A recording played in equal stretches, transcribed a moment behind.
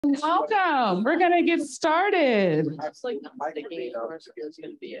Welcome. We're going to get started.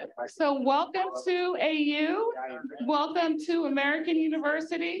 So welcome to AU. Welcome to American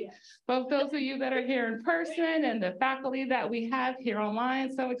University. Both those of you that are here in person and the faculty that we have here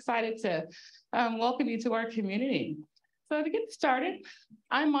online. So excited to welcome you to our community. So to get started,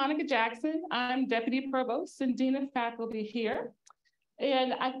 I'm Monica Jackson. I'm Deputy Provost and Dean of Faculty here.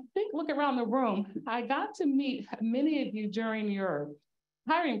 And I think, look around the room, I got to meet many of you during your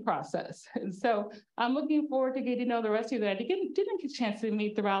hiring process. And so I'm looking forward to getting to know the rest of you that I didn't get a chance to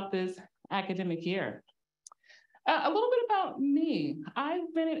meet throughout this academic year. A little bit about me.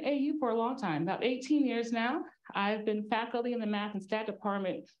 I've been at AU for a long time, about 18 years now. I've been faculty in the math and stat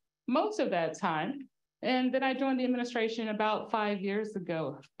department most of that time. And then I joined the administration about 5 years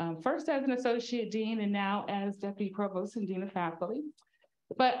ago, first as an associate dean and now as deputy provost and dean of faculty.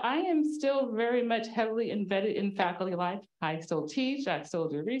 But I am still very much heavily embedded in faculty life. I still teach, I still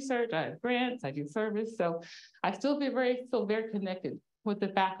do research, I have grants, I do service. So I still feel very connected with the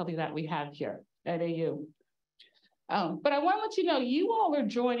faculty that we have here at AU. But I want to let you know, you all are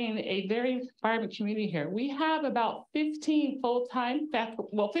joining a very vibrant community here. We have about 15 full-time faculty,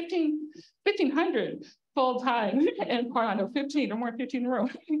 well, 1,500 full-time and part, I know 15 or more, 15 in a row,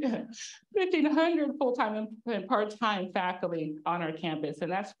 1,500 full-time and part-time faculty on our campus,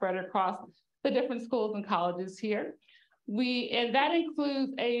 and that's spread across the different schools and colleges here. And that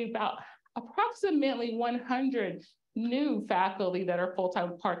includes about approximately 100 new faculty that are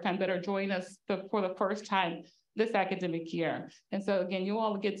full-time, part-time that are joining us for the first time this academic year. And so again, you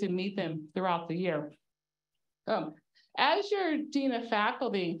all get to meet them throughout the year. As your Dean of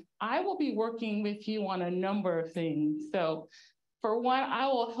Faculty, I will be working with you on a number of things. So for one, I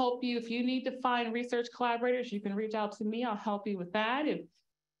will help you. If you need to find research collaborators, you can reach out to me. I'll help you with that. If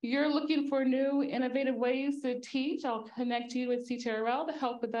you're looking for new, innovative ways to teach, I'll connect you with CTRL to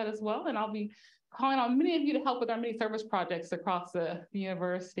help with that as well. And I'll be calling on many of you to help with our many service projects across the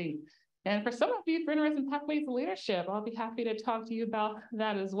university. And for some of you, if you're interested in pathways to leadership, I'll be happy to talk to you about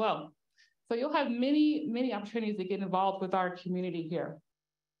that as well. So you'll have many opportunities to get involved with our community here.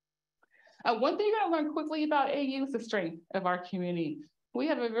 One thing you're going to learn quickly about AU is the strength of our community. We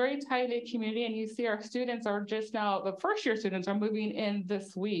have a very tight-knit community, and you see our students are just now, the first-year students are moving in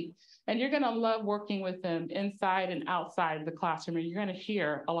this week, and you're going to love working with them inside and outside the classroom, and you're going to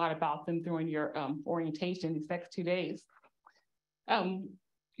hear a lot about them during your orientation these next 2 days.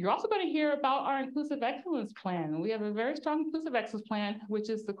 You're also going to hear about our Inclusive Excellence Plan. We have a very strong Inclusive Excellence Plan, which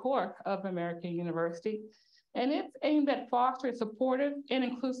is the core of American University. And it's aimed at fostering a supportive and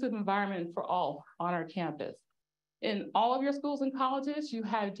inclusive environment for all on our campus. In all of your schools and colleges, you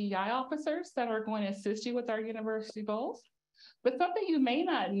have DEI officers that are going to assist you with our university goals. But something you may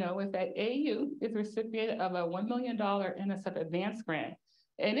not know is that AU is a recipient of a $1 million NSF Advance Grant.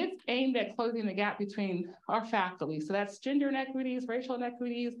 And it's aimed at closing the gap between our faculty. So that's gender inequities, racial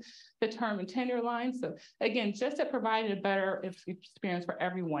inequities, the term and tenure lines. So again, just to provide a better experience for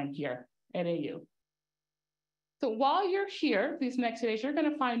everyone here at AU. So while you're here, these next 2 days, you're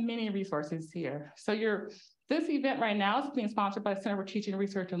gonna find many resources here. So this event right now is being sponsored by the Center for Teaching,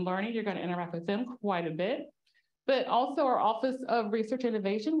 Research, and Learning. You're gonna interact with them quite a bit. But also our Office of Research and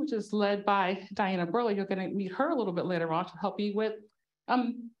Innovation, which is led by Diana Burwell. You're gonna meet her a little bit later on to help you with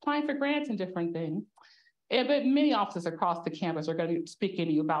applying for grants and different things. But many offices across the campus are going to be speaking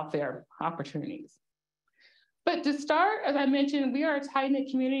to you about their opportunities. But to start, as I mentioned, we are a tight-knit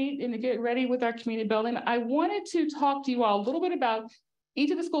community, and to get ready with our community building, I wanted to talk to you all a little bit about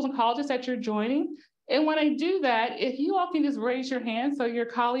each of the schools and colleges that you're joining. And when I do that, if you all can just raise your hand so your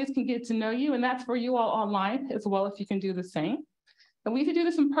colleagues can get to know you, and that's for you all online as well, if you can do the same. And we used to do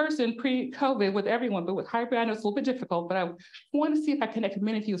this in person pre-COVID with everyone, but with hybrid, I know it's a little bit difficult, but I want to see if I connect as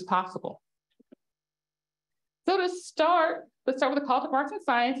many of you as possible. So to start, let's start with the College of Arts and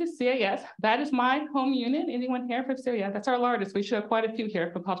Sciences, CAS. That is my home unit. Anyone here from CAS? That's our largest. We should have quite a few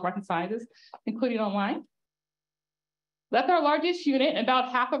here from College of Arts and Sciences, including online. That's our largest unit.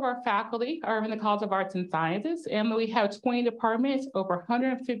 About half of our faculty are in the College of Arts and Sciences, and we have 20 departments, over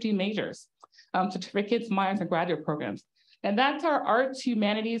 150 majors, certificates, minors, and graduate programs. And that's our arts,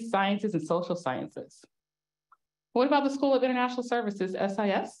 humanities, sciences, and social sciences. What about the School of International Services,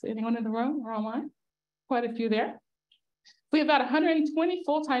 SIS? Anyone in the room or online? Quite a few there. We have about 120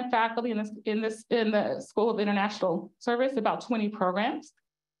 full-time faculty in the School of International Service, about 20 programs.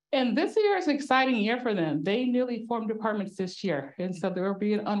 And this year is an exciting year for them. They newly formed departments this year. And so they'll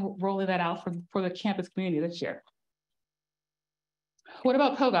be unrolling that out for the campus community this year. What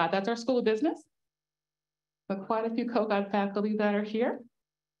about COGOT? That's our School of Business. So quite a few COGOT faculty that are here.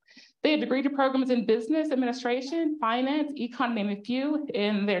 They have degree programs in business administration, finance, econ, name a few,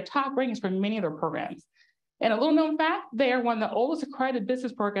 and their top rankings for many of their programs. And a little known fact, they are one of the oldest accredited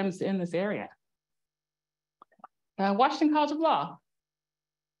business programs in this area. Washington College of Law.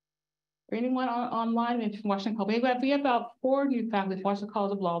 For anyone online in Washington College, we have about 4 new faculty at Washington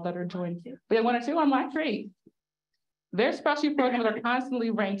College of Law that are joining. We have 1 or 2 online, 3. Their specialty programs are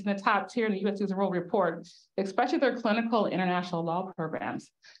constantly ranked in the top tier in the U.S. News and World Report, especially their clinical international law programs.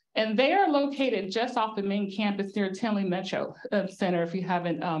 And they are located just off the main campus near Tinley Metro Center, if you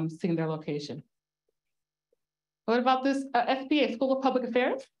haven't seen their location. What about this SBA, School of Public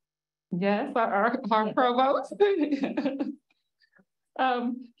Affairs? Yes, our provost. They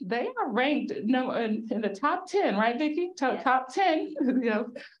are ranked in the top 10, right, Vicky? Top 10, you know.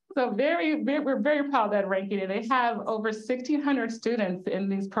 So we're very proud of that ranking. And they have over 1,600 students in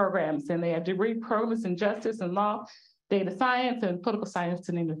these programs, and they have degree programs in justice and law, data science, and political science,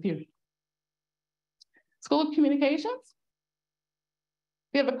 to name a few. School of Communications.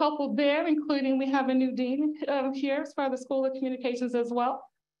 We have a couple there, including we have a new dean here as far as the School of Communications as well.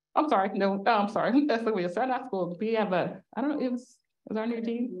 I'm sorry, no, I'm sorry, that's the way it's not school. We have I don't know, it was our new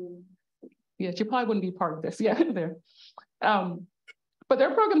dean? Yeah, she probably wouldn't be part of this, yeah, there. But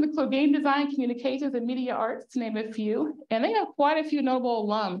their programs include game design, communications, and media arts, to name a few. And they have quite a few notable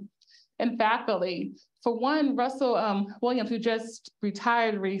alum and faculty. For one, Russell Williams, who just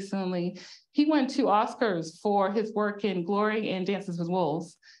retired recently, he won 2 Oscars for his work in Glory and Dances with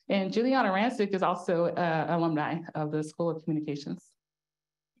Wolves. And Juliana Rancic is also an alumni of the School of Communications.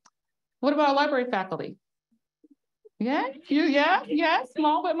 What about our library faculty? Yeah,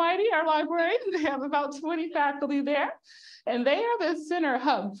 small but mighty, our library. They have about 20 faculty there. And they are the center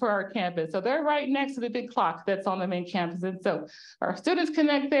hub for our campus. So they're right next to the big clock that's on the main campus. And so our students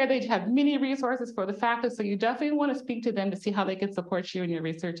connect there. They have many resources for the faculty. So you definitely want to speak to them to see how they can support you in your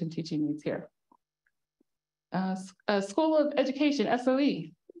research and teaching needs here. School of Education, SOE.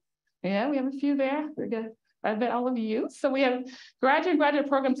 Yeah, we have a few there. We're good. I bet all of you. So we have graduate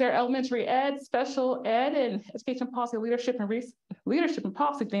programs there, elementary ed, special ed, and education policy, leadership and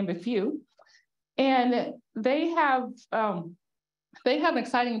policy, to name a few. And they have an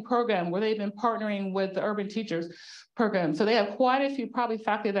exciting program where they've been partnering with the Urban Teachers Program. So they have quite a few probably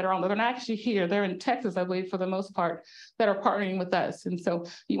faculty that are on, they're not actually here, they're in Texas, I believe, for the most part, that are partnering with us. And so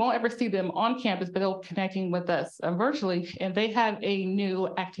you won't ever see them on campus, but they're connecting with us virtually. And they have a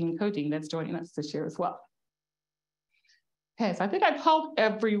new acting and coaching that's joining us this year as well. Okay, so I think I've helped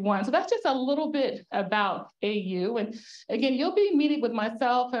everyone. So that's just a little bit about AU. And again, you'll be meeting with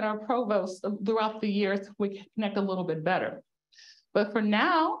myself and our provost throughout the year so we can connect a little bit better. But for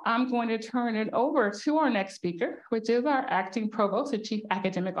now, I'm going to turn it over to our next speaker, which is our acting provost and chief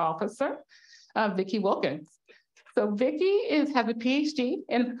academic officer, Vicky Wilkins. So Vicky has a PhD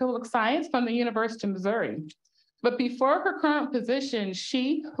in political science from the University of Missouri. But before her current position,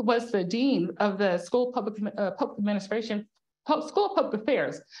 she was the dean of the School of Public Administration, School of Public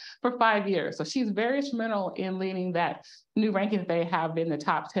Affairs for 5 years. So she's very instrumental in leading that new ranking that they have in the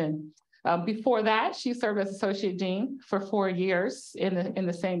top 10. Before that, she served as associate dean for 4 years in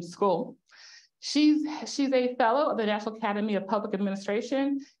the same school. She's a fellow of the National Academy of Public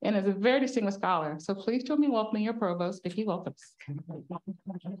Administration and is a very distinguished scholar. So please join me in welcoming your provost, Vicky Wilkins.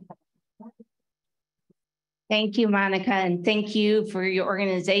 Thank you, Monica, and thank you for your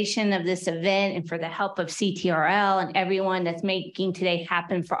organization of this event and for the help of CTRL and everyone that's making today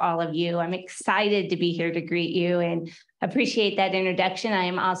happen for all of you. I'm excited to be here to greet you and appreciate that introduction. I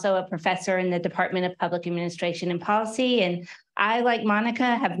am also a professor in the Department of Public Administration and Policy, and I, like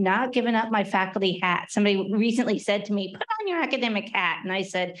Monica, have not given up my faculty hat. Somebody recently said to me, put on your academic hat. And I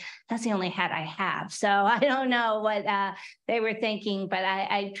said, that's the only hat I have. So I don't know what they were thinking, but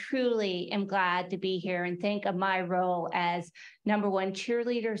I truly am glad to be here and think of my role as #1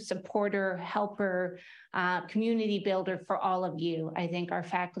 cheerleader, supporter, helper, community builder for all of you. I think our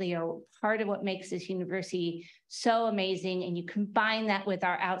faculty are part of what makes this university so amazing. And you combine that with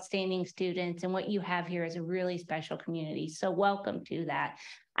our outstanding students, and what you have here is a really special community. So welcome to that.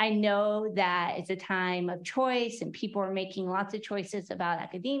 I know that it's a time of choice and people are making lots of choices about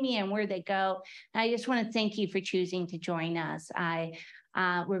academia and where they go. And I just want to thank you for choosing to join us.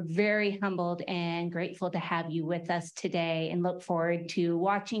 We're very humbled and grateful to have you with us today and look forward to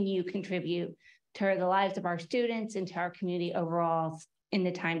watching you contribute to the lives of our students and to our community overall in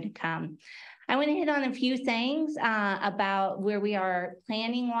the time to come. I want to hit on a few things about where we are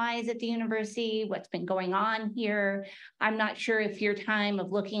planning-wise at the university, what's been going on here. I'm not sure if your time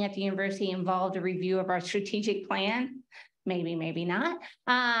of looking at the university involved a review of our strategic plan. maybe not.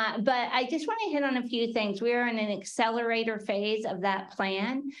 But I just want to hit on a few things. We are in an accelerator phase of that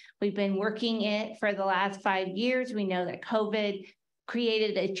plan. We've been working it for the last 5 years. We know that COVID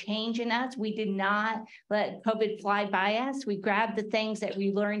created a change in us. We did not let COVID fly by us. We grabbed the things that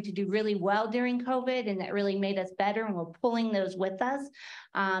we learned to do really well during COVID and that really made us better, and we're pulling those with us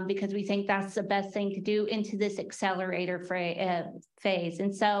because we think that's the best thing to do into this accelerator phase.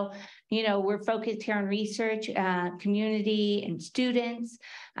 And so, you know, we're focused here on research, community, and students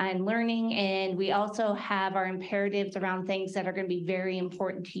and learning. And we also have our imperatives around things that are going to be very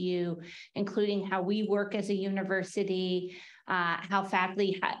important to you, including how we work as a university, how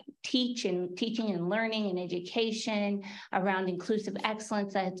faculty teaching and learning and education, around inclusive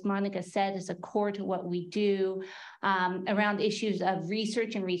excellence, as Monica said, is a core to what we do, around issues of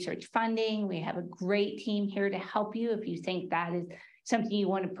research and research funding. We have a great team here to help you if you think that is something you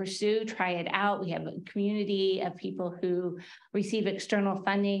want to pursue, try it out. We have a community of people who receive external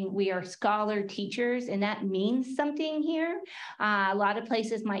funding. We are scholar teachers, and that means something here. A lot of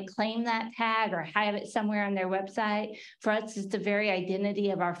places might claim that tag or have it somewhere on their website. For us, it's the very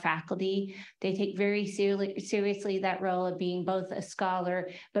identity of our faculty. They take very seriously that role of being both a scholar,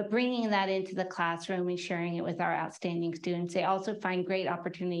 but bringing that into the classroom and sharing it with our outstanding students. They also find great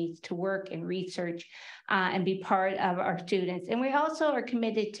opportunities to work and research and be part of our students. And we also are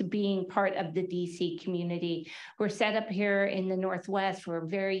committed to being part of the DC community. We're set up here in the Northwest. We're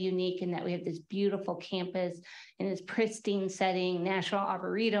very unique in that we have this beautiful campus in this pristine setting, National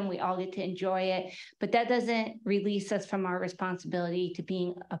Arboretum. We all get to enjoy it, but that doesn't release us from our responsibility to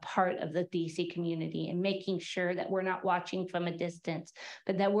being a part of the DC community and making sure that we're not watching from a distance,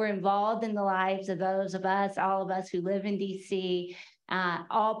 but that we're involved in the lives of those of us, all of us who live in DC,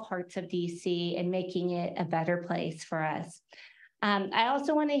 all parts of DC, and making it a better place for us. I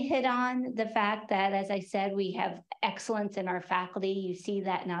also want to hit on the fact that, as I said, we have excellence in our faculty. You see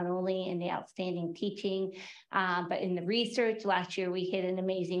that not only in the outstanding teaching, but in the research. Last year, we hit an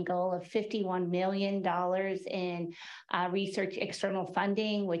amazing goal of $51 million in research external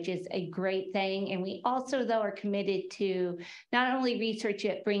funding, which is a great thing. And we also, though, are committed to not only research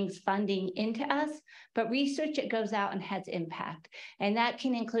that brings funding into us, but research that goes out and has impact. And that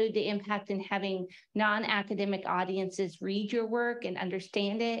can include the impact in having non-academic audiences read your work and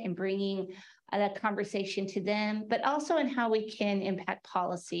understand it and bringing that conversation to them, but also in how we can impact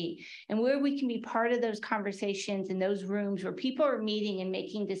policy and where we can be part of those conversations in those rooms where people are meeting and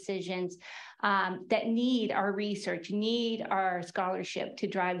making decisions that need our research, need our scholarship to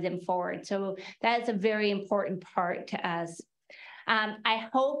drive them forward. So that is a very important part to us. I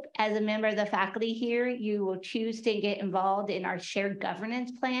hope as a member of the faculty here, you will choose to get involved in our shared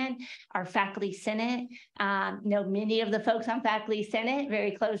governance plan, our faculty senate. Know many of the folks on faculty senate,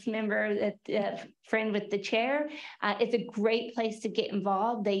 very close member, friend with the chair. It's a great place to get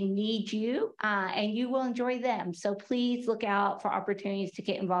involved. They need you and you will enjoy them. So please look out for opportunities to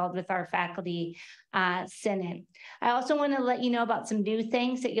get involved with our faculty senate. I also want to let you know about some new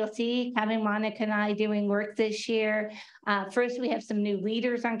things that you'll see having Monica and I doing work this year. First, we have some new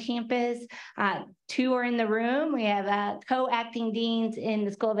leaders on campus. 2 are in the room. We have co-acting deans in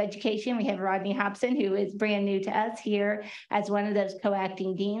the School of Education. We have Rodney Hobson, who is brand new to us here as one of those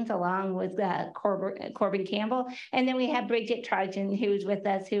co-acting deans, along with Corbin Campbell. And then we have Bridget Trajan, who's with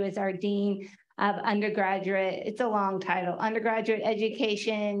us, who is our dean of undergraduate, it's a long title, undergraduate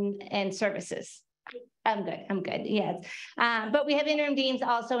education and services. I'm good, yes. But we have interim deans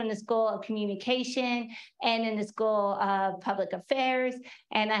also in the School of Communication and in the School of Public Affairs.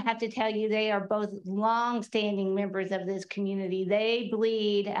 And I have to tell you, they are both long-standing members of this community. They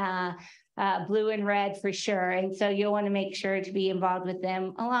bleed blue and red for sure. And so you'll want to make sure to be involved with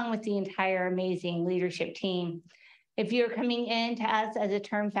them, along with the entire amazing leadership team. If you're coming in to us as a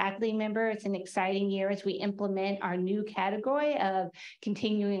term faculty member, it's an exciting year as we implement our new category of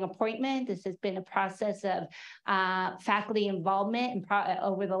continuing appointment. This has been a process of faculty involvement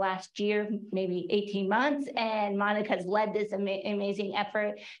over the last year, maybe 18 months, and Monica's led this amazing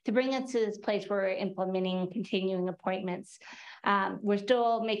effort to bring us to this place where we're implementing continuing appointments. We're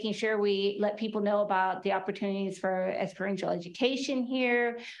still making sure we let people know about the opportunities for experiential education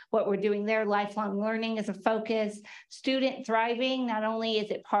here, what we're doing there. Lifelong learning is a focus. Student thriving, not only is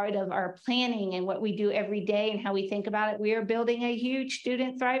it part of our planning and what we do every day and how we think about it, we are building a huge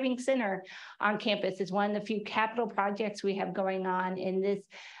student thriving center on campus. It's one of the few capital projects we have going on in this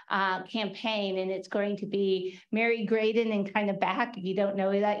campaign, and it's going to be Mary Graydon and kind of back. If you don't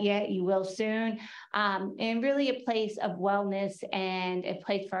know that yet, you will soon. And really a place of wellness campus and a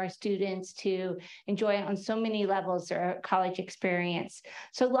place for our students to enjoy on so many levels their college experience.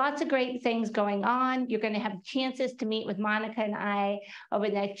 So lots of great things going on. You're going to have chances to meet with Monica and I over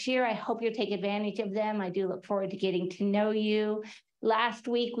the next year. I hope you'll take advantage of them. I do look forward to getting to know you. Last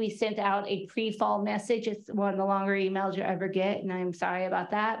week, we sent out a pre-fall message. It's one of the longer emails you ever get, and I'm sorry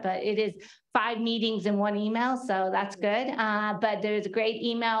about that, but it is 5 meetings in 1 email, so that's good. But there's a great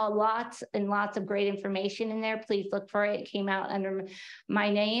email, lots and lots of great information in there. Please look for it. It came out under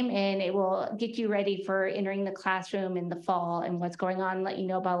my name, and it will get you ready for entering the classroom in the fall and what's going on, let you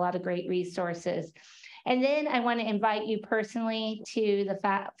know about a lot of great resources. And then I want to invite you personally to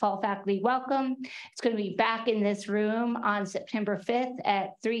the Fall Faculty Welcome. It's going to be back in this room on September 5th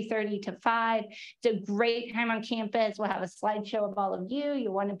at 3:30 to 5. It's a great time on campus. We'll have a slideshow of all of you.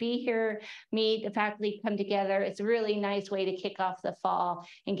 You want to be here, meet the faculty, come together. It's a really nice way to kick off the fall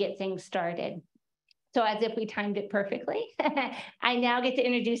and get things started. So as if we timed it perfectly, I now get to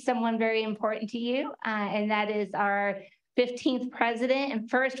introduce someone very important to you, and that is our 15th president and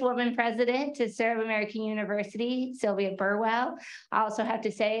first woman president to serve American University, Sylvia Burwell. I also have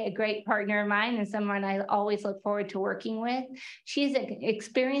to say a great partner of mine and someone I always look forward to working with. She's an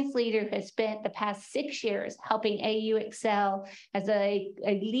experienced leader who has spent the past 6 years helping AU excel as a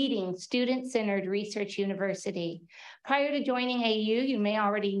leading student-centered research university. Prior to joining AU, you may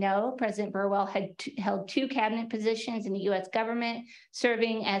already know President Burwell had held 2 cabinet positions in the U.S. government,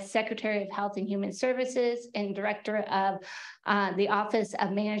 serving as Secretary of Health and Human Services and Director of the Office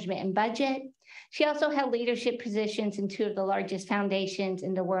of Management and Budget. She also held leadership positions in 2 of the largest foundations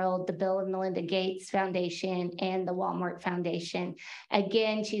in the world, the Bill and Melinda Gates Foundation and the Walmart Foundation.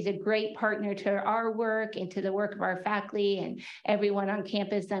 Again, she's a great partner to our work and to the work of our faculty and everyone on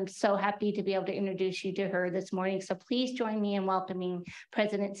campus. I'm so happy to be able to introduce you to her this morning. So please join me in welcoming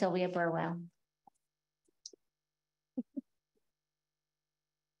President Sylvia Burwell.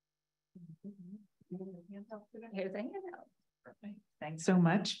 Here's a handout. Perfect. Thanks so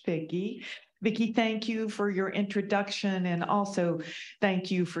much, Vicky. Vicky, thank you for your introduction and also thank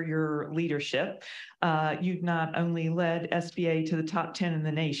you for your leadership. You've not only led SBA to the top 10 in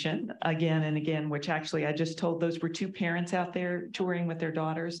the nation again and again, which actually I just told those were 2 parents out there touring with their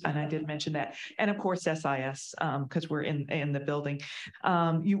daughters, and I did mention that. And of course, SIS, because we're in the building.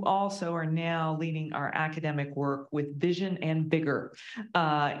 You also are now leading our academic work with vision and vigor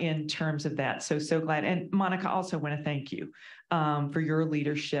in terms of that. So glad. And Monica, also want to thank you for your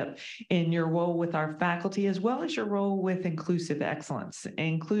leadership in your role with our faculty, as well as your role with inclusive excellence,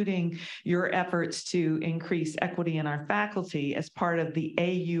 including your efforts to increase equity in our faculty as part of the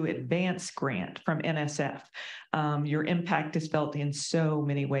AU Advance Grant from NSF. Your impact is felt in so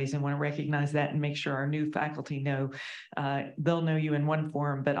many ways, and want to recognize that and make sure our new faculty know they'll know you in one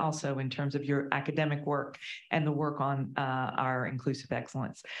form, but also in terms of your academic work and the work on our inclusive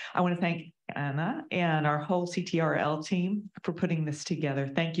excellence. I want to thank Anna and our whole CTRL team for putting this together.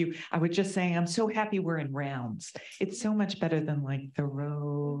 Thank you. I would just say I'm so happy we're in rounds. It's so much better than like the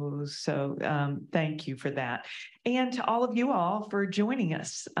rows. So thank you for that. And to all of you all for joining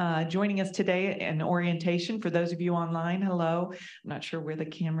us today in orientation. For those of you online, hello. I'm not sure where the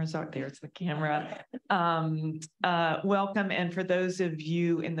cameras are. There's the camera. Welcome. And for those of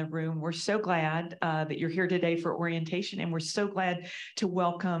you in the room, we're so glad that you're here today for orientation. And we're so glad to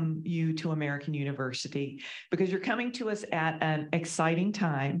welcome you to American University, because you're coming to us at an exciting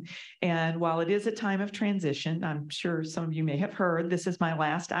time. And while it is a time of transition, I'm sure some of you may have heard, this is my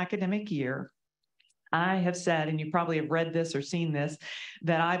last academic year. I have said, and you probably have read this or seen this,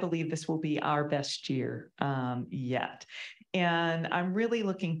 that I believe this will be our best year yet. And I'm really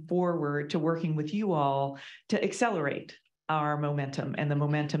looking forward to working with you all to accelerate our momentum and the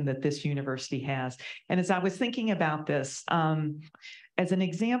momentum that this university has. And as I was thinking about this, as an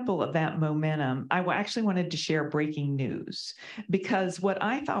example of that momentum, I actually wanted to share breaking news, because what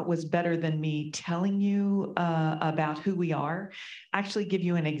I thought was better than me telling you about who we are, actually give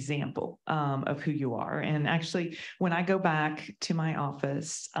you an example of who you are. And actually, when I go back to my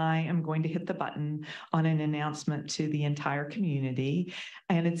office, I am going to hit the button on an announcement to the entire community.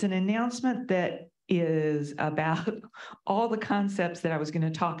 And it's an announcement that is about all the concepts that I was going to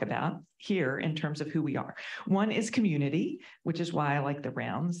talk about here in terms of who we are. One is community, which is why I like the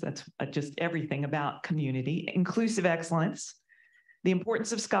rounds. That's just everything about community. Inclusive excellence, the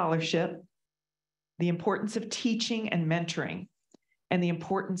importance of scholarship, the importance of teaching and mentoring, and the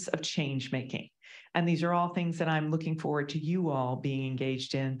importance of change making. And these are all things that I'm looking forward to you all being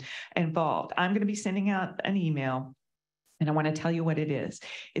engaged in, involved. I'm going to be sending out an email, and I want to tell you what it is.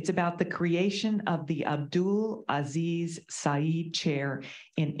 It's about the creation of the Abdul Aziz Saeed Chair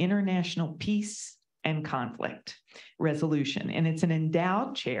in International Peace, and conflict resolution. And it's an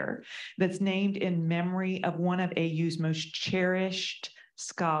endowed chair that's named in memory of one of AU's most cherished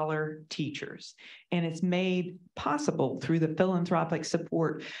scholar teachers. And it's made possible through the philanthropic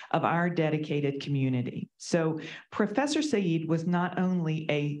support of our dedicated community. So Professor Said was not only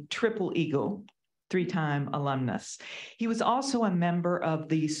a triple eagle, three-time alumnus. He was also a member of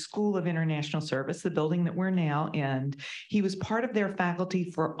the School of International Service, the building that we're now in. He was part of their faculty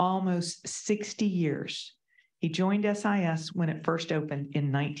for almost 60 years. He joined SIS when it first opened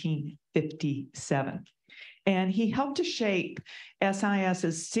in 1957. And he helped to shape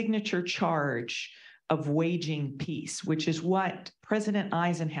SIS's signature charge of waging peace, which is what President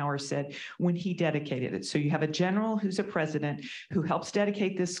Eisenhower said when he dedicated it. So you have a general who's a president who helps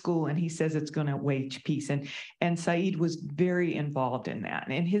dedicate this school, and he says it's going to wage peace. And Said was very involved in that.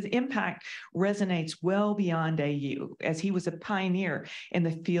 And his impact resonates well beyond AU, as he was a pioneer in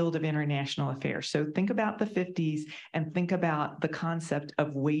the field of international affairs. So think about the 50s and think about the concept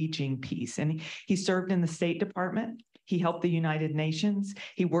of waging peace. And he served in the State Department. He helped the United Nations,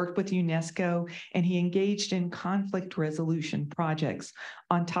 he worked with UNESCO, and he engaged in conflict resolution projects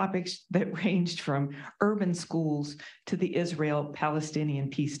on topics that ranged from urban schools to the Israel-Palestinian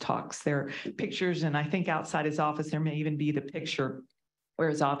peace talks. There are pictures, and I think outside his office, there may even be the picture where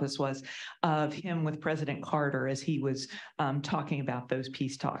his office was, of him with President Carter as he was talking about those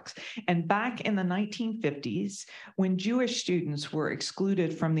peace talks. And back in the 1950s, when Jewish students were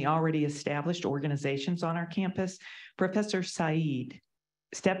excluded from the already established organizations on our campus, Professor Said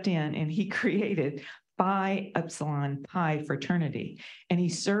stepped in and he created Phi Epsilon Pi fraternity. And he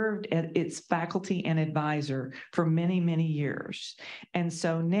served as its faculty and advisor for many, many years. And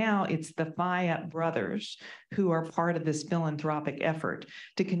so now it's the Phi Ep brothers who are part of this philanthropic effort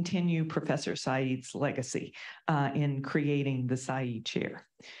to continue Professor Said's legacy in creating the Said Chair.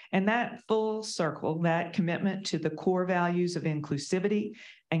 And that full circle, that commitment to the core values of inclusivity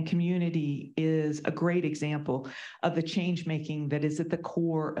and community is a great example of the change-making that is at the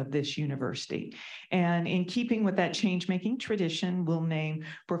core of this university. And in keeping with that change-making tradition, we'll name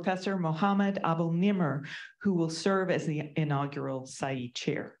Professor Mohammed Abu-Nimr, who will serve as the inaugural Said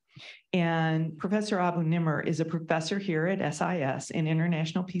Chair. And Professor Abu-Nimr is a professor here at SIS in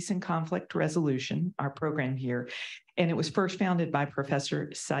International Peace and Conflict Resolution, our program here. And it was first founded by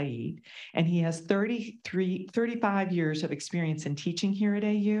Professor Said. And he has 35 years of experience in teaching here at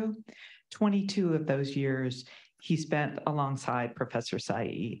AU. 22 of those years he spent alongside Professor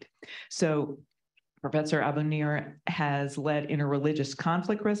Said. So Professor Abu-Nimr has led interreligious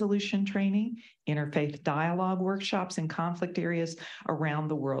conflict resolution training, interfaith dialogue workshops in conflict areas around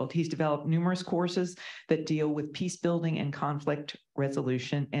the world. He's developed numerous courses that deal with peace building and conflict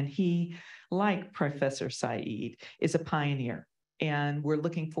resolution. And he, like Professor Said, is a pioneer. And we're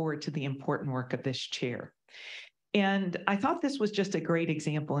looking forward to the important work of this chair. And I thought this was just a great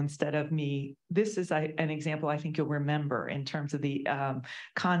example instead of me. This is an example I think you'll remember in terms of the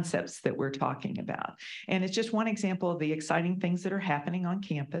concepts that we're talking about. And it's just one example of the exciting things that are happening on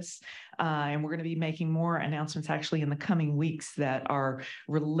campus. And we're going to be making more announcements actually in the coming weeks that are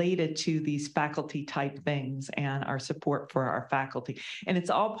related to these faculty type things and our support for our faculty. And it's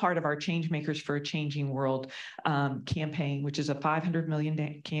all part of our Changemakers for a Changing World campaign, which is a $500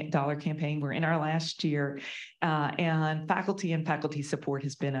 million campaign. We're in our last year. And faculty support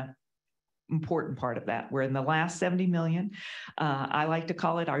has been an important part of that. We're in the last 70 million. I like to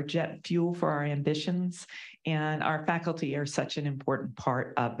call it our jet fuel for our ambitions, and our faculty are such an important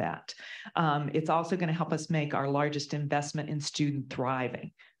part of that. It's also going to help us make our largest investment in student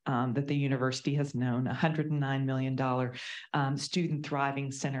thriving that the university has known, $109 million student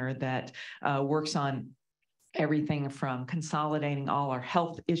thriving center that works on everything from consolidating all our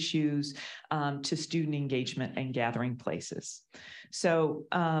health issues to student engagement and gathering places. So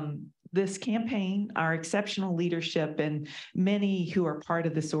this campaign, our exceptional leadership, and many who are part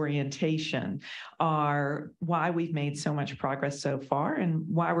of this orientation are why we've made so much progress so far and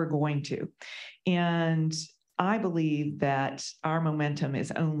why we're going to. And I believe that our momentum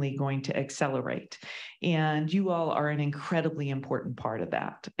is only going to accelerate. And you all are an incredibly important part of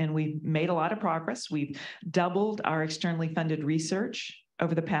that. And we've made a lot of progress. We've doubled our externally funded research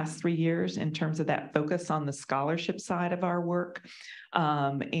over the past 3 years in terms of that focus on the scholarship side of our work.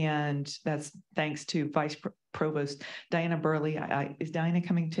 And that's thanks to Vice Provost Diana Burley. Is Diana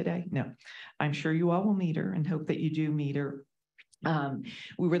coming today? No. I'm sure you all will meet her and hope that you do meet her.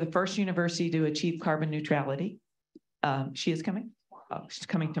 We were the first university to achieve carbon neutrality. She is coming. Oh, she's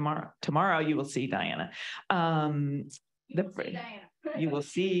coming tomorrow. Tomorrow you will see Diana. You will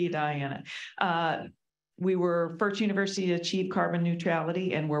see Diana. We were first university to achieve carbon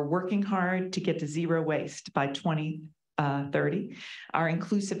neutrality, and we're working hard to get to zero waste by 2030. Our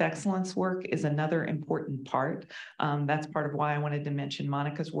inclusive excellence work is another important part. That's part of why I wanted to mention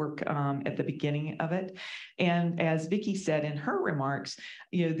Monica's work at the beginning of it. And as Vicky said in her remarks,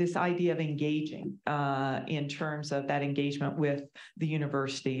 this idea of engaging in terms of that engagement with the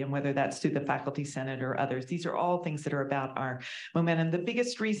university, and whether that's through the faculty senate or others, these are all things that are about our momentum. The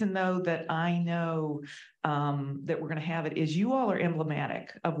biggest reason, though, that I know that we're going to have it is you all are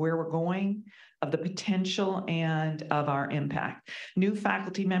emblematic of where we're going, of the potential, and of our impact. New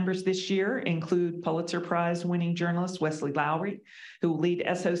faculty members this year include Pulitzer Prize winning journalist Wesley Lowry, who will lead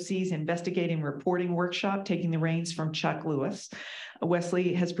SOC's investigating reporting workshop, taking the reins from Chuck Lewis.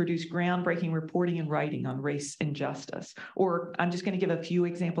 Wesley has produced groundbreaking reporting and writing on race and justice. Or I'm just going to give a few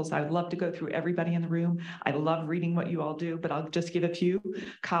examples. I would love to go through everybody in the room. I love reading what you all do, but I'll just give a few.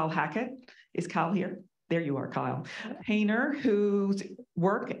 Kyle Hackett. Is Kyle here? There you are, Kyle. Painter, whose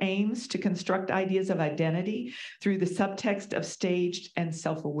work aims to construct ideas of identity through the subtext of staged and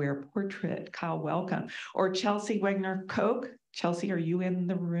self-aware portrait. Kyle, welcome. Or Chelsea Wegner-Koch. Chelsea, are you in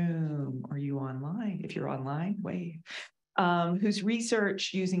the room? Are you online? If you're online, wave. Whose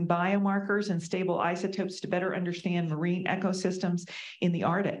research using biomarkers and stable isotopes to better understand marine ecosystems in the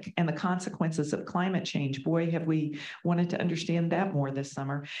Arctic and the consequences of climate change. Boy, have we wanted to understand that more this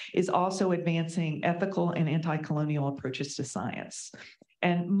summer. Is also advancing ethical and anti-colonial approaches to science.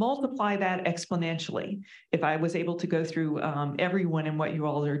 And multiply that exponentially. If I was able to go through everyone and what you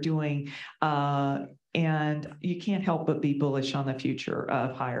all are doing, and you can't help but be bullish on the future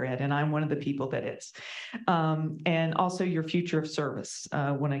of higher ed. And I'm one of the people that is. And also your future of service.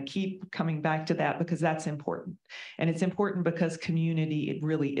 When I keep coming back to that, because that's important. And it's important because community, it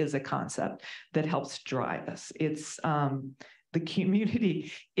really is a concept that helps drive us. It's the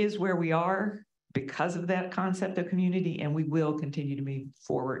community is where we are because of that concept of community, and we will continue to move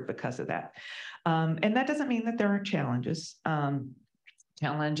forward because of that. And that doesn't mean that there aren't challenges.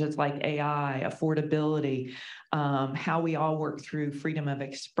 Challenges like AI, affordability, how we all work through freedom of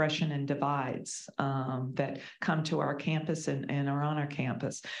expression and divides that come to our campus and are on our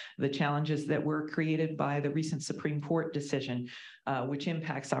campus. The challenges that were created by the recent Supreme Court decision, which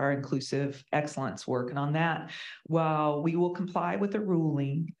impacts our inclusive excellence work. And on that, while we will comply with the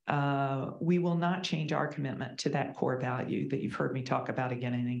ruling, we will not change our commitment to that core value that you've heard me talk about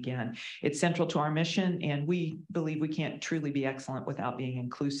again and again. It's central to our mission, and we believe we can't truly be excellent without being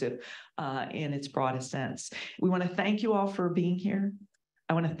inclusive in its broadest sense. We want to thank you all for being here.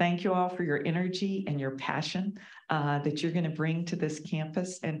 I want to thank you all for your energy and your passion that you're going to bring to this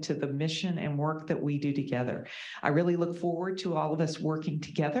campus and to the mission and work that we do together. I really look forward to all of us working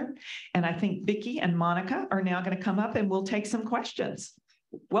together. And I think Vicky and Monica are now going to come up and we'll take some questions.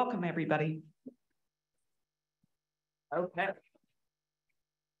 Welcome, everybody. Okay.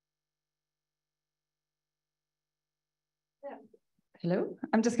 Hello,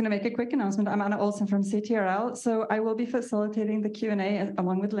 I'm just going to make a quick announcement. I'm Anna Olsen from CTRL. So I will be facilitating the Q&A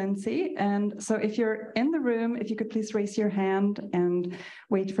along with Lindsay. And so if you're in the room, if you could please raise your hand and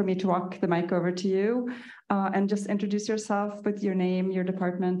wait for me to walk the mic over to you and just introduce yourself with your name, your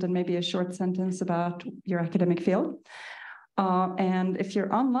department, and maybe a short sentence about your academic field. And if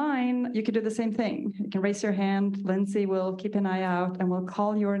you're online, you could do the same thing. You can raise your hand. Lindsay will keep an eye out and we'll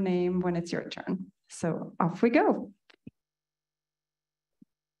call your name when it's your turn. So off we go.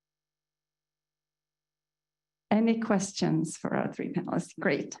 Any questions for our three panelists?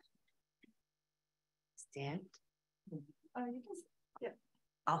 Great. Stand. You can, yeah.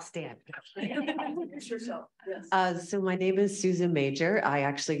 I'll stand. Yourself. Yes. So my name is Susan Major. I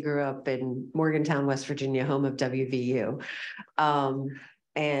actually grew up in Morgantown, West Virginia, home of WVU. Part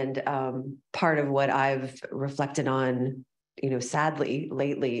of what I've reflected on, sadly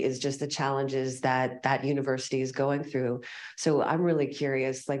lately is just the challenges that that university is going through. So I'm really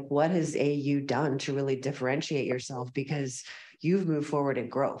curious, like, what has AU done to really differentiate yourself? Because you've moved forward in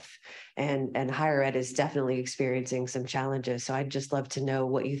growth and higher ed is definitely experiencing some challenges. So I'd just love to know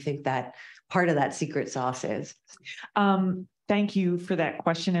what you think that part of that secret sauce is. Thank you for that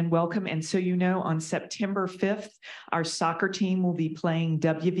question and welcome. And so, on September 5th, our soccer team will be playing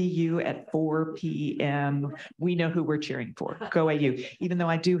WVU at 4 p.m. We know who we're cheering for. Go AU, even though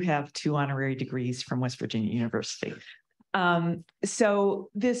I do have 2 honorary degrees from West Virginia University. So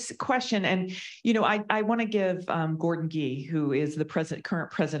this question, and, I want to give Gordon Gee, who is the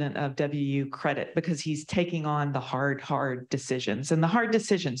current president of WVU, credit because he's taking on the hard decisions and the hard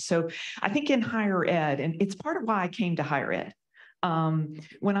decisions. So I think in higher ed, and it's part of why I came to higher ed.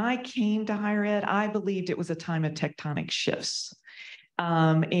 When I came to higher ed, I believed it was a time of tectonic shifts.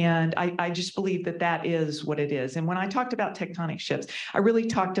 And I just believe that that is what it is. And when I talked about tectonic shifts, I really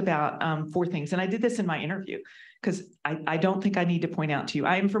talked about 4 things. And I did this in my interview because I don't think I need to point out to you.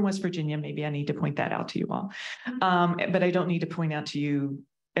 I am from West Virginia. Maybe I need to point that out to you all. But I don't need to point out to you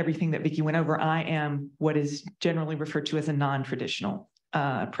everything that Vicky went over. I am what is generally referred to as a non-traditional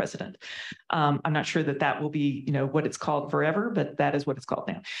president. I'm not sure that that will be, what it's called forever, but that is what it's called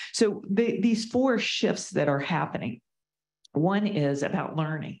now. So these 4 shifts that are happening. One is about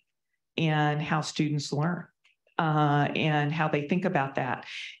learning and how students learn and how they think about that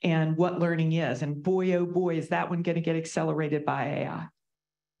and what learning is. And boy, oh boy, is that one going to get accelerated by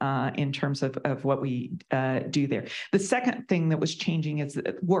AI in terms of what we do there. The second thing that was changing is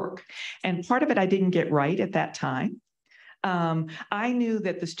work. And part of it I didn't get right at that time. I knew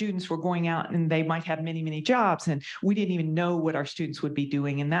that the students were going out and they might have many, many jobs, and we didn't even know what our students would be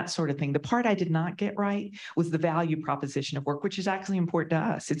doing and that sort of thing. The part I did not get right was the value proposition of work, which is actually important to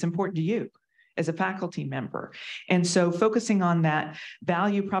us. It's important to you as a faculty member. And so focusing on that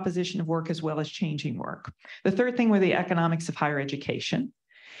value proposition of work as well as changing work. The third thing were the economics of higher education.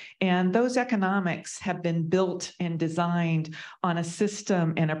 And those economics have been built and designed on a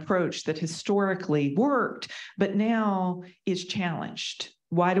system and approach that historically worked, but now is challenged.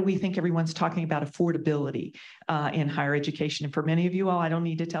 Why do we think everyone's talking about affordability in higher education? And for many of you all, I don't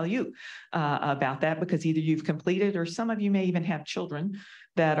need to tell you about that because either you've completed or some of you may even have children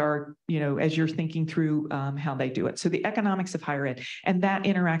that are, as you're thinking through how they do it. So the economics of higher ed, and that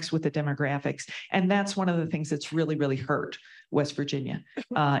interacts with the demographics. And that's one of the things that's really, really hurt West Virginia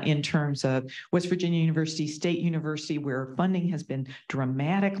in terms of West Virginia University, State University, where funding has been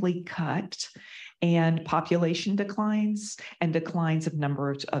dramatically cut and population declines and declines of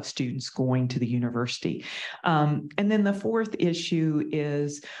number of students going to the university. And then the fourth issue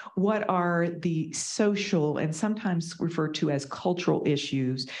is what are the social and sometimes referred to as cultural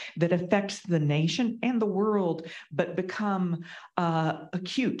issues that affect the nation and the world, but become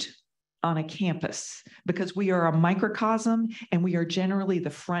acute on a campus because we are a microcosm and we are generally the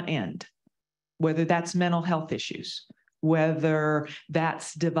front end, whether that's mental health issues, whether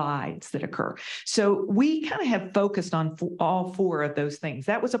that's divides that occur. So we kind of have focused on all 4 of those things.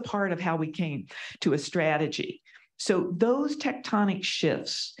 That was a part of how we came to a strategy. So those tectonic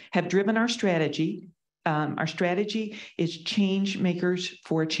shifts have driven our strategy. Our strategy is change makers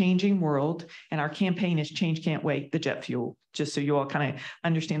for a changing world, and our campaign is Change Can't Wait, the jet fuel, just so you all kind of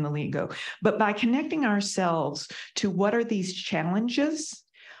understand the lingo. But by connecting ourselves to what are these challenges,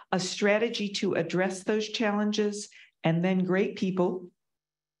 a strategy to address those challenges, and then great people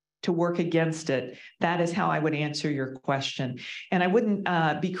to work against it. That is how I would answer your question. And I wouldn't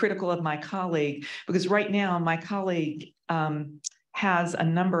be critical of my colleague because right now my colleague has a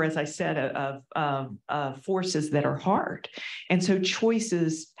number, as I said, of forces that are hard. And so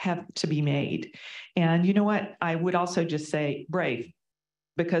choices have to be made. And you know what? I would also just say brave,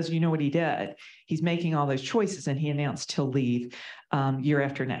 because you know what he did. He's making all those choices and he announced he'll leave year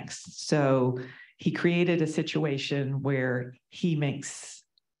after next. So he created a situation where he makes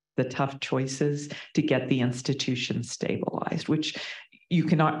the tough choices to get the institution stabilized, which you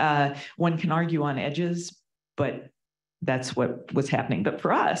can one can argue on edges, but that's what was happening. But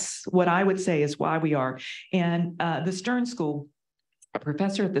for us, what I would say is why we are. And the Stern School, a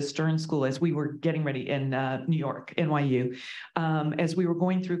professor at the Stern School, as we were getting ready in New York, NYU, as we were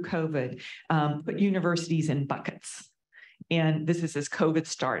going through COVID, put universities in buckets. And this is as COVID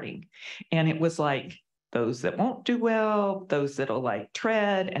starting. And it was like those that won't do well, those that'll like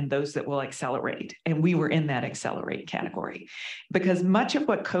tread, and those that will accelerate. And we were in that accelerate category because much of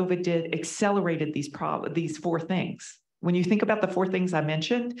what COVID did accelerated these 4 things. When you think about the 4 things I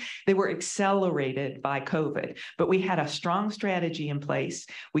mentioned, they were accelerated by COVID, but we had a strong strategy in place.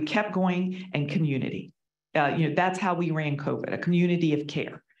 We kept going, and community. That's how we ran COVID, a community of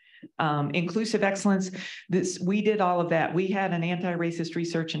care. Inclusive excellence, we did all of that. We had an anti-racist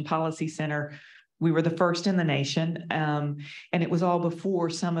research and policy center. We were the first in the nation, and it was all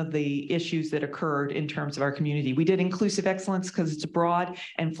before some of the issues that occurred in terms of our community. We did inclusive excellence because it's broad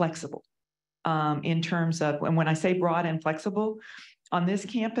and flexible. In terms of, and when I say broad and flexible, on this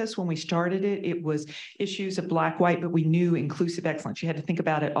campus, when we started it, it was issues of Black, white, but we knew inclusive excellence. You had to think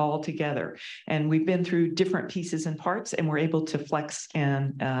about it all together. And we've been through different pieces and parts, and we're able to flex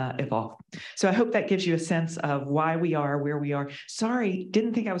and evolve. So I hope that gives you a sense of why we are where we are. Sorry,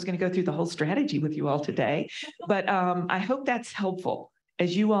 didn't think I was going to go through the whole strategy with you all today, but I hope that's helpful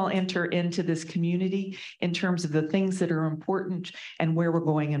as you all enter into this community in terms of the things that are important and where we're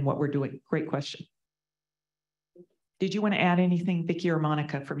going and what we're doing. Great question. Did you want to add anything, Vicky or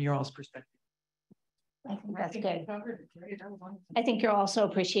Monica, from your all's perspective? I think that's good. I think you'll also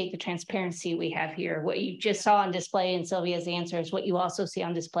appreciate the transparency we have here. What you just saw on display in Sylvia's answers, what you also see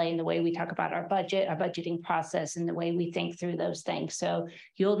on display in the way we talk about our budget, our budgeting process, and the way we think through those things. So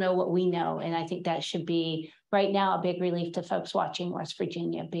you'll know what we know. And I think that should be right now a big relief to folks watching West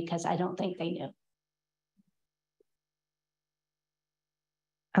Virginia, because I don't think they knew.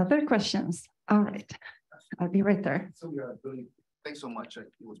 Other questions? All right, I'll be right there. So really, thanks so much.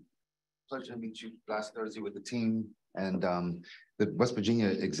 It was a pleasure to meet you last Thursday with the team. And the West Virginia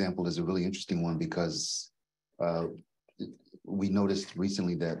example is a really interesting one because we noticed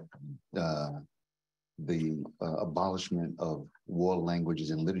recently that the abolishment of world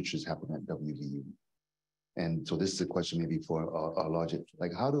languages and literatures happened at WVU. And so this is a question maybe for our larger,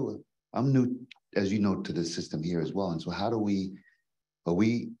 like I'm new, as you know, to the system here as well. And so how do are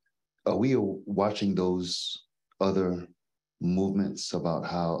we watching those other movements about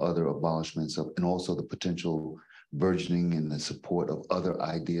how other abolishments of, and also the potential burgeoning and the support of other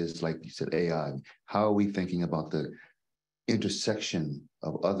ideas, like you said, AI, how are we thinking about the intersection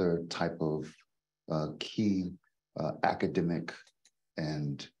of other type of key academic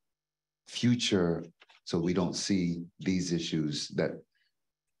and future, so we don't see these issues that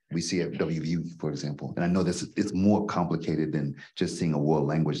we see at WVU, for example. And I know this it's more complicated than just seeing a world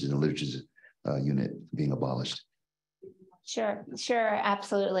languages and literatures unit being abolished. Sure,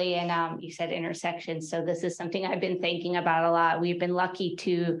 absolutely. And you said intersections. So this is something I've been thinking about a lot. We've been lucky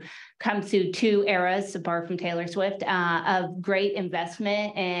to come through two eras, apart from Taylor Swift, of great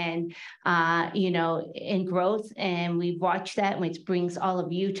investment and, in growth. And we've watched that, which brings all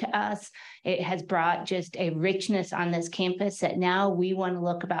of you to us. It has brought just a richness on this campus that now we want to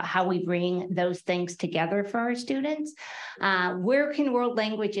look about how we bring those things together for our students. Where can world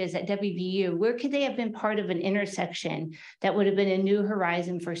languages at WVU, where could they have been part of an intersection that would have been a new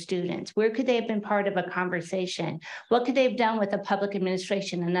horizon for students? Where could they have been part of a conversation? What could they have done with a public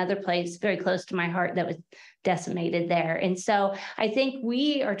administration, another place very close to my heart that was decimated there? And so I think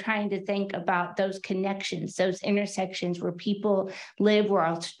we are trying to think about those connections, those intersections where people live, where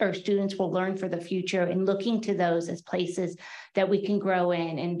our students will learn for the future, and looking to those as places that we can grow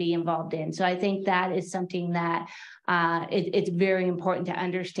in and be involved in. So I think that is something that it's very important to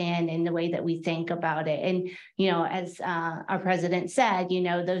understand in the way that we think about it. And, as our president said,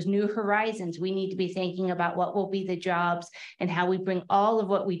 those new horizons, we need to be thinking about what will be the jobs and how we bring all of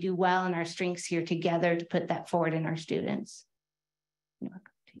what we do well and our strengths here together to put that forward in our students.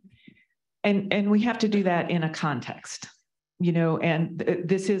 And we have to do that in a context, and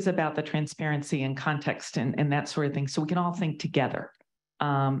this is about the transparency and context and that sort of thing. So we can all think together.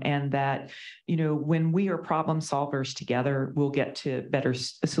 And that, when we are problem solvers together, we'll get to better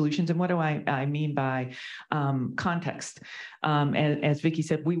solutions. And what do I mean by context? As Vicky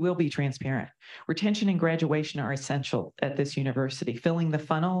said, we will be transparent. Retention and graduation are essential at this university. Filling the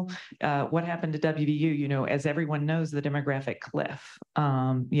funnel, what happened to WVU, as everyone knows, the demographic cliff,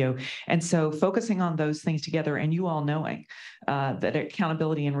 and so focusing on those things together, and you all knowing that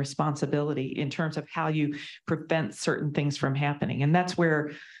accountability and responsibility in terms of how you prevent certain things from happening. And that's where,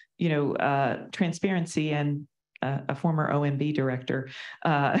 transparency and a former OMB director,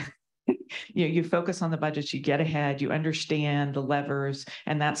 you focus on the budgets, you get ahead, you understand the levers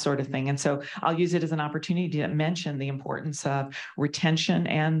and that sort of thing. And so I'll use it as an opportunity to mention the importance of retention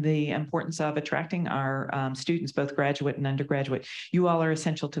and the importance of attracting our students, both graduate and undergraduate. You all are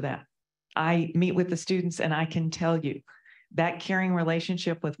essential to that. I meet with the students and I can tell you that caring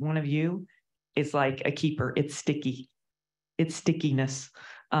relationship with one of you is like a keeper. It's sticky. It's stickiness.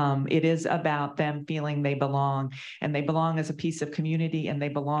 It is about them feeling they belong, and they belong as a piece of community, and they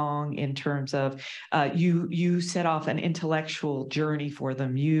belong in terms of you set off an intellectual journey for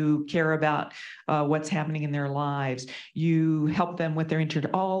them. You care about what's happening in their lives. You help them with their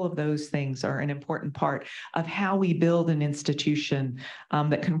all of those things are an important part of how we build an institution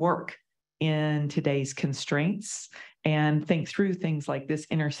that can work in today's constraints and think through things like this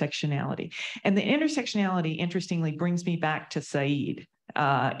intersectionality. And the intersectionality, interestingly, brings me back to Said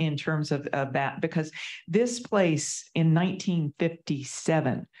in terms of that, because this place in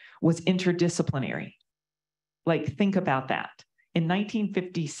 1957 was interdisciplinary. Like, think about that. In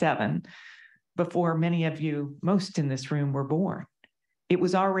 1957, before many of you, most in this room, were born, it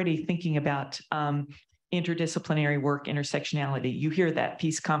was already thinking about interdisciplinary work, intersectionality. You hear that,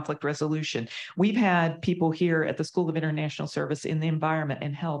 peace, conflict resolution. We've had people here at the School of International Service in the environment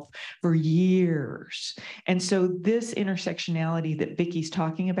and health for years. And so this intersectionality that Vicky's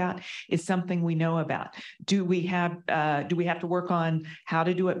talking about is something we know about. Do we have to work on how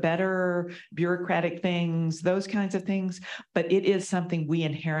to do it better, bureaucratic things, those kinds of things? But it is something we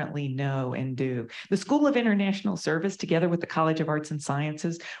inherently know and do. The School of International Service, together with the College of Arts and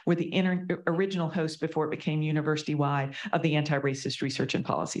Sciences, were the original host before it became university-wide of the Anti-Racist Research and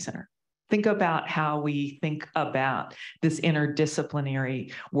Policy Center. Think about how we think about this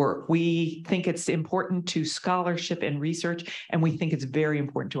interdisciplinary work. We think it's important to scholarship and research, and we think it's very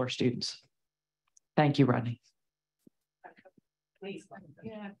important to our students. Thank you, Rodney. Please.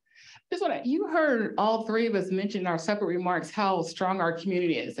 Yeah. You heard all three of us mention in our separate remarks how strong our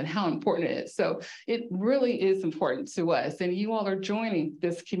community is and how important it is. So it really is important to us. And you all are joining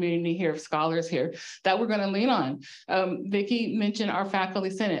this community here of scholars here that we're going to lean on. Vicky mentioned our faculty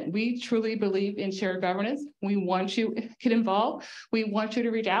senate. We truly believe in shared governance. We want you to get involved. We want you to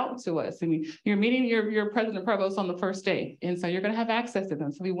reach out to us. I mean, you're meeting your president provost on the first day. And so you're going to have access to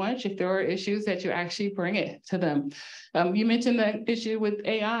them. So we want you, if there are issues, that you actually bring it to them. You mentioned the issue with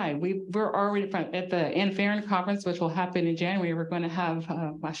AI. We're already at the Ann Farron conference, which will happen in January. We're going to have,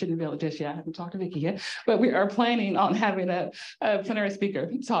 I shouldn't be able to just yet, I haven't talked to Vicky yet, but we are planning on having a plenary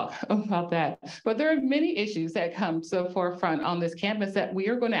speaker talk about that. But there are many issues that come to the forefront on this campus that we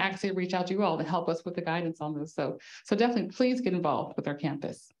are going to actually reach out to you all to help us with the guidance on this. So definitely please get involved with our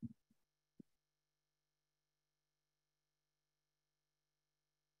campus.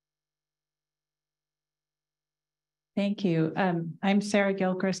 Thank you. I'm Sarah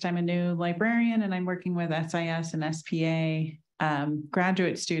Gilchrist. I'm a new librarian, and I'm working with SIS and SPA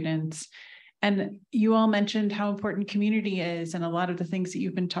graduate students. And you all mentioned how important community is, and a lot of the things that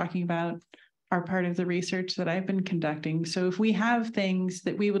you've been talking about are part of the research that I've been conducting. So if we have things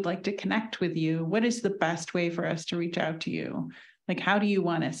that we would like to connect with you, what is the best way for us to reach out to you? Like, how do you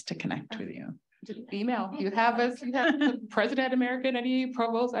want us to connect with you? Email. You have us, you have the president at American.edu,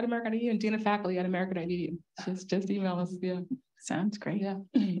 provost at American.edu, and dean of faculty at American.edu. Just email us. Yeah. Sounds great. Yeah.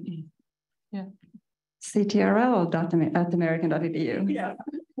 Yeah. CTRL@American.edu. Yeah.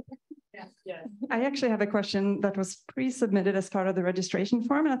 Yes. I actually have a question that was pre-submitted as part of the registration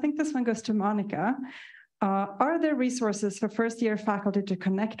form, and I think this one goes to Monica. Are there resources for first-year faculty to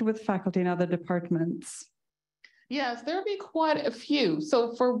connect with faculty in other departments? Yes, there'll be quite a few.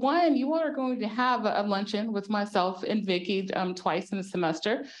 So for one, you are going to have a luncheon with myself and Vicky twice in the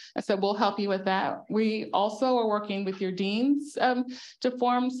semester. And so we'll help you with that. We also are working with your deans to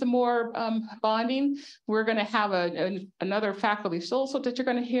form some more bonding. We're going to have another faculty social that you're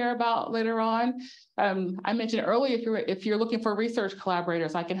going to hear about later on. I mentioned earlier, if you're looking for research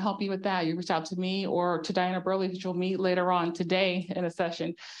collaborators, I can help you with that. You reach out to me or to Diana Burley, which you'll meet later on today in a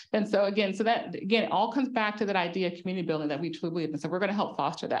session. And so again, it all comes back to that idea of community building that we truly believe in. So we're going to help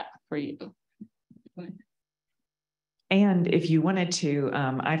foster that for you. And if you wanted to,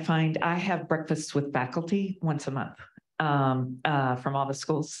 I have breakfasts with faculty once a month from all the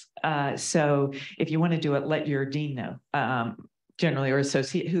schools. So if you want to do it, let your dean know. Generally, or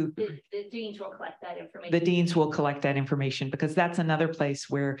associate who the deans will collect that information. The deans will collect that information, because that's another place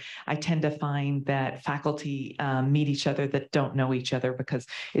where I tend to find that faculty meet each other that don't know each other, because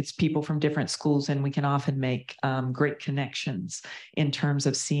it's people from different schools, and we can often make great connections in terms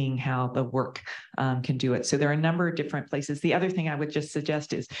of seeing how the work can do it. So there are a number of different places. The other thing I would just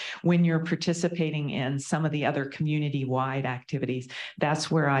suggest is when you're participating in some of the other community-wide activities, that's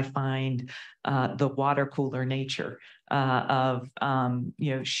where I find the water cooler nature of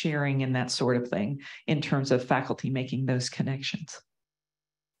sharing and that sort of thing in terms of faculty making those connections.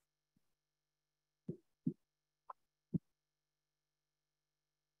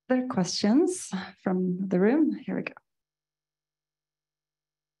 Other questions from the room? Here we go.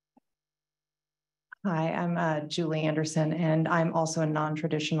 Hi, I'm Julie Anderson, and I'm also a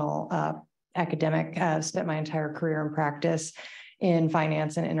non-traditional academic. Spent my entire career in practice in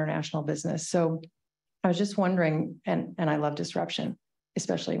finance and international business. So I was just wondering, and I love disruption,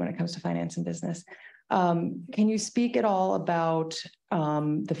 especially when it comes to finance and business. Can you speak at all about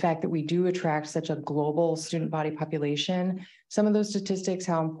the fact that we do attract such a global student body population? Some of those statistics,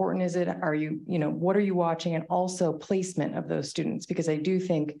 how important is it? What are you watching? And also placement of those students? Because I do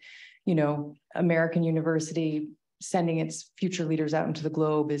think, American University sending its future leaders out into the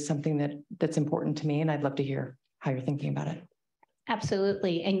globe is something that's important to me. And I'd love to hear how you're thinking about it.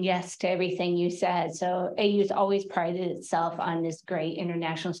 Absolutely. And yes to everything you said. So AU's always prided itself on this great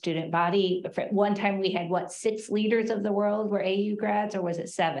international student body. At one time we had 6 leaders of the world were AU grads, or was it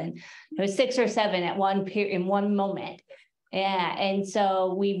 7? It was 6 or 7 at one period in one moment. Yeah, and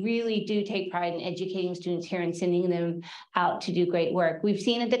so we really do take pride in educating students here and sending them out to do great work. We've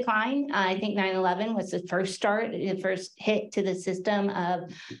seen a decline. I think 9/11 was the first hit to the system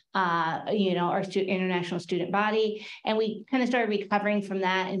of, our international student body, and we kind of started recovering from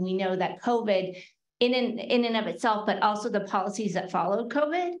that. And we know that COVID, in and of itself, but also the policies that followed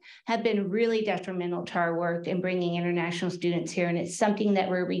COVID have been really detrimental to our work in bringing international students here. And it's something that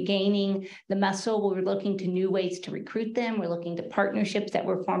we're regaining the muscle. We're looking to new ways to recruit them. We're looking to partnerships that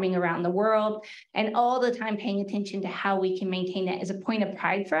we're forming around the world, and all the time paying attention to how we can maintain that as a point of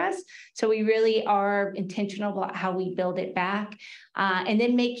pride for us. So we really are intentional about how we build it back. And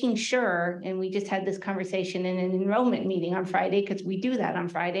then making sure, and we just had this conversation in an enrollment meeting on Friday, because we do that on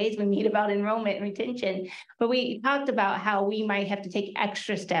Fridays, we meet about enrollment and retention, but we talked about how we might have to take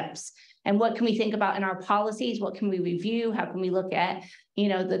extra steps. And what can we think about in our policies? What can we review? How can we look at,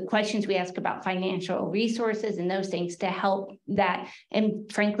 the questions we ask about financial resources and those things to help that?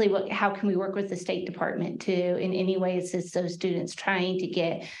 And frankly, how can we work with the State Department to, in any way, assist those students trying to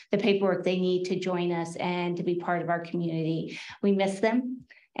get the paperwork they need to join us and to be part of our community? We miss them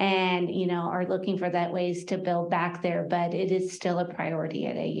and, are looking for that ways to build back there, but it is still a priority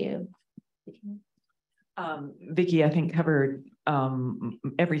at AU. Vicky, I think covered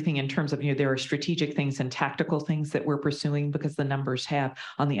everything in terms of, there are strategic things and tactical things that we're pursuing because the numbers have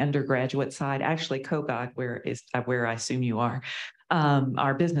on the undergraduate side. Actually, COGOG, where I assume you are,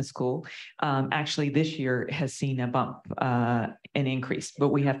 our business school, actually this year has seen a bump, an increase, but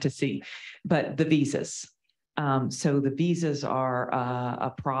we have to see. But the visas, so the visas are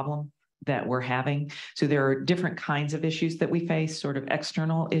a problem that we're having. So there are different kinds of issues that we face, sort of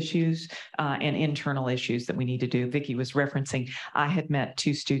external issues and internal issues that we need to do. Vicky was referencing, I had met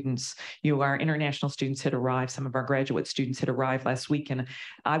 2 students, our international students had arrived, some of our graduate students had arrived last week, and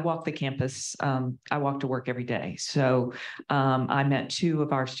I walk the campus, I walk to work every day. So I met 2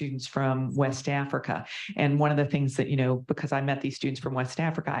 of our students from West Africa. And one of the things that, because I met these students from West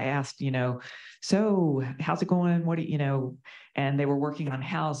Africa, I asked, so how's it going? What do you, and they were working on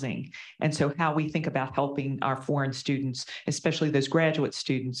housing. And so how we think about helping our foreign students, especially those graduate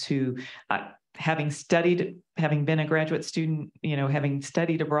students who, having been a graduate student, having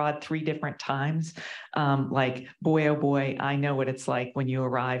studied abroad 3 different times, like, boy, oh boy, I know what it's like when you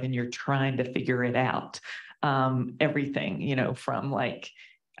arrive and you're trying to figure it out. Everything, from like,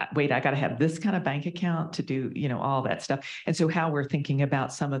 wait, I got to have this kind of bank account to do, all that stuff. And so how we're thinking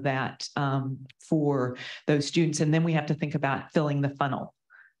about some of that for those students. And then we have to think about filling the funnel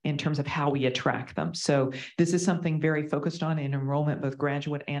in terms of how we attract them. So this is something very focused on in enrollment, both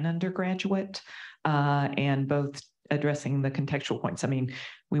graduate and undergraduate, and both addressing the contextual points. I mean,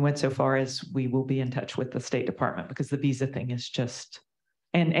 we went so far as we will be in touch with the State Department because the visa thing is just,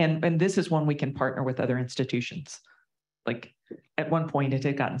 and this is one we can partner with other institutions. Like at one point it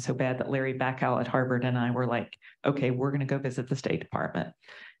had gotten so bad that Larry Backow at Harvard and I were like, okay, we're going to go visit the State Department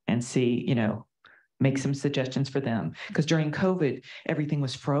and see, make some suggestions for them. Because during COVID, everything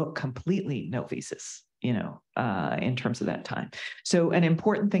was completely no visas, in terms of that time. So an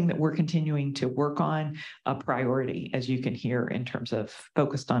important thing that we're continuing to work on, a priority, as you can hear, in terms of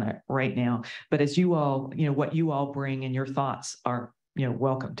focused on it right now. But as you all, what you all bring and your thoughts are,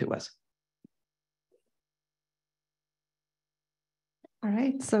 welcome to us. All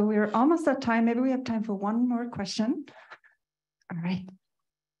right, so we're almost at time. Maybe we have time for one more question. All right.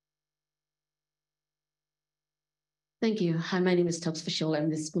 Thank you. Hi, my name is Tubbs Fashola. I'm in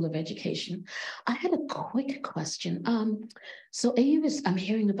the School of Education. I had a quick question. So AU I'm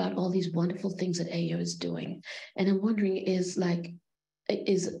hearing about all these wonderful things that AU is doing. And I'm wondering, is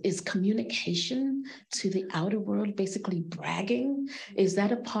communication to the outer world basically bragging? Is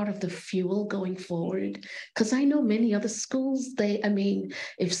that a part of the fuel going forward? Because I know many other schools,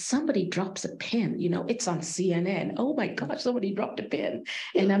 if somebody drops a pin, it's on CNN. Oh my gosh, somebody dropped a pin.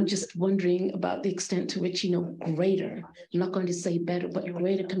 And I'm just wondering about the extent to which, greater, I'm not going to say better, but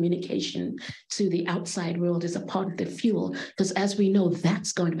greater communication to the outside world is a part of the fuel. Because as we know,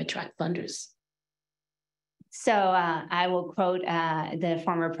 that's going to attract funders. So I will quote the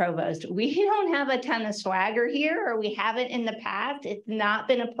former provost. We don't have a ton of swagger here, or we haven't in the past. It's not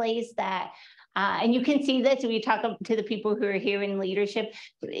been a place that And you can see this if you talk to the people who are here in leadership.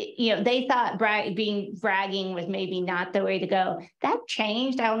 You know, they thought bragging was maybe not the way to go. That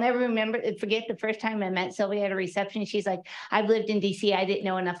changed. I'll never forget the first time I met Sylvia at a reception. She's like, I've lived in DC. I didn't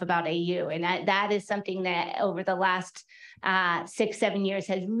know enough about AU. And that is something that over the last 6-7 years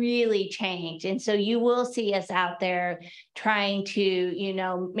has really changed. And so you will see us out there trying to, you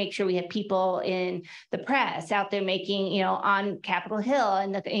know, make sure we have people in the press out there making, you know, on Capitol Hill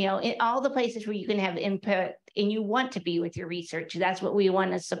and, you know, in all the places where you can have input and you want to be with your research. That's what we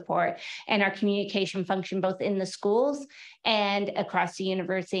want to support, and our communication function both in the schools and across the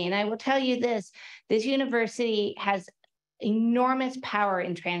university. And I will tell you this university has enormous power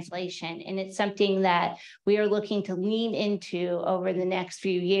in translation. And it's something that we are looking to lean into over the next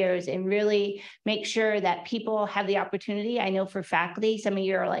few years and really make sure that people have the opportunity. I know for faculty, some of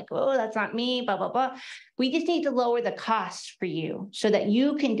you are like, oh, that's not me, blah, blah, blah. We just need to lower the costs for you so that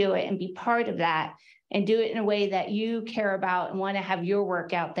you can do it and be part of that and do it in a way that you care about and want to have your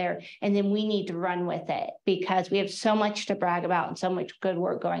work out there. And then we need to run with it because we have so much to brag about and so much good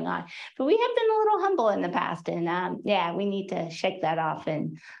work going on. But we have been a little humble in the past. And yeah, we need to shake that off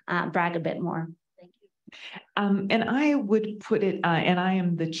and brag a bit more. Thank you. And I would put it, and I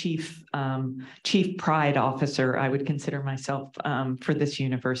am the chief pride officer, I would consider myself for this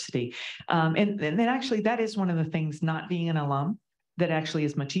university. And then actually that is one of the things, not being an alum, that actually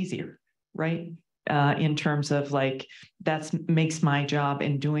is much easier, right? In terms of like, that makes my job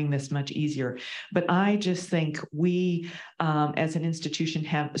in doing this much easier. But I just think we, as an institution,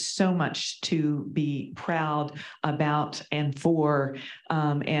 have so much to be proud about and for,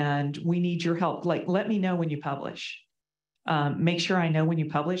 and we need your help. Like, let me know when you publish. Make sure I know when you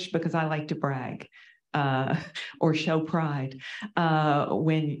publish, because I like to brag. Or show pride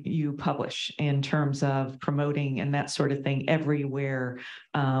when you publish in terms of promoting and that sort of thing everywhere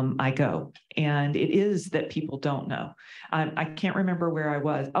I go. And it is that people don't know. I can't remember where I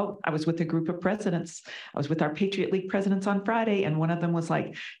was. Oh, I was with a group of presidents. I was with our Patriot League presidents on Friday, and one of them was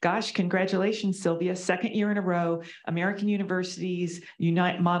like, gosh, congratulations, Sylvia, 2nd year in a row, American University's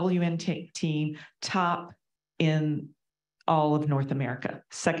Model UN team, top in all of North America,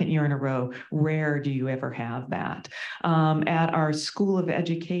 2nd year in a row. Rare do you ever have that. At our School of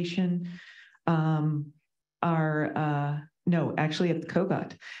Education, actually at the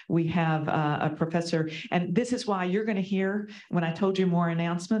COGOT, we have a professor, and this is why you're going to hear when I told you more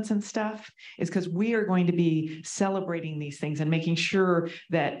announcements and stuff, is because we are going to be celebrating these things and making sure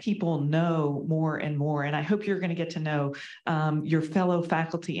that people know more and more. And I hope you're going to get to know your fellow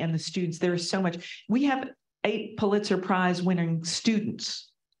faculty and the students. There is so much. We have 8 Pulitzer Prize winning students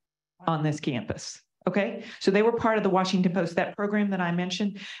on this campus. Okay, so they were part of the Washington Post. That program that I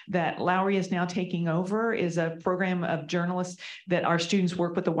mentioned that Lowry is now taking over is a program of journalists that our students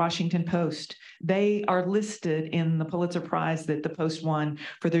work with the Washington Post. They are listed in the Pulitzer Prize that the Post won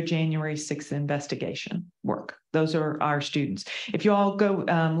for their January 6th investigation work. Those are our students. If you all go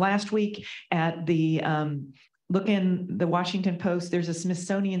last week at the look in the Washington Post, there's a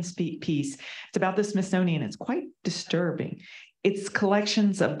Smithsonian piece. It's about the Smithsonian. It's quite disturbing. It's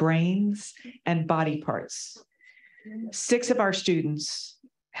collections of brains and body parts. 6 of our students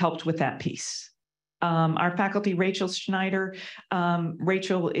helped with that piece. Our faculty, Rachel Schneider,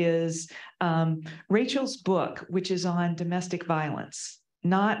 Rachel's book, which is on domestic violence,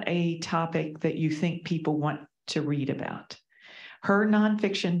 not a topic that you think people want to read about. Her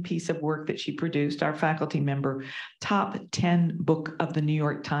nonfiction piece of work that she produced, our faculty member, top 10 book of the New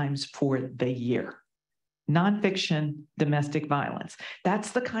York Times for the year. Nonfiction, domestic violence.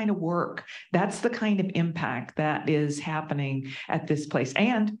 That's the kind of work, that's the kind of impact that is happening at this place.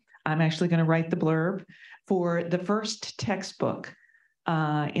 And I'm actually going to write the blurb for the first textbook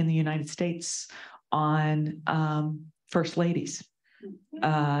in the United States on First Ladies.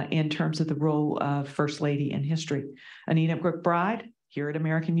 In terms of the role of First Lady in history. Anita McBride, here at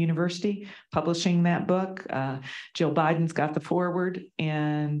American University, publishing that book. Jill Biden's got the foreword,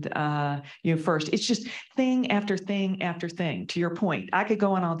 and first. It's just thing after thing after thing. To your point, I could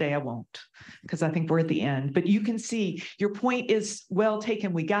go on all day. I won't, because I think we're at the end. But you can see your point is well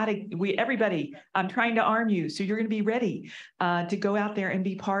taken. Everybody, I'm trying to arm you, so you're going to be ready to go out there and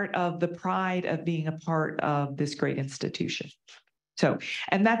be part of the pride of being a part of this great institution. So,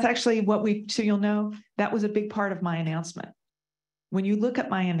 and that's actually so you'll know, that was a big part of my announcement. When you look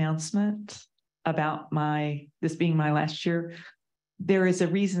at my announcement about this being my last year, there is a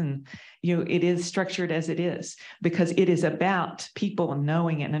reason, it is structured as it is, because it is about people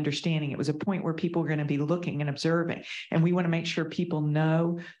knowing and understanding. It was a point where people are going to be looking and observing, and we want to make sure people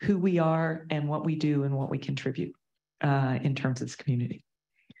know who we are and what we do and what we contribute in terms of this community.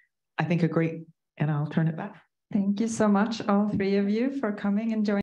 I think, a great, and I'll turn it back. Thank you so much, all three of you, for coming and joining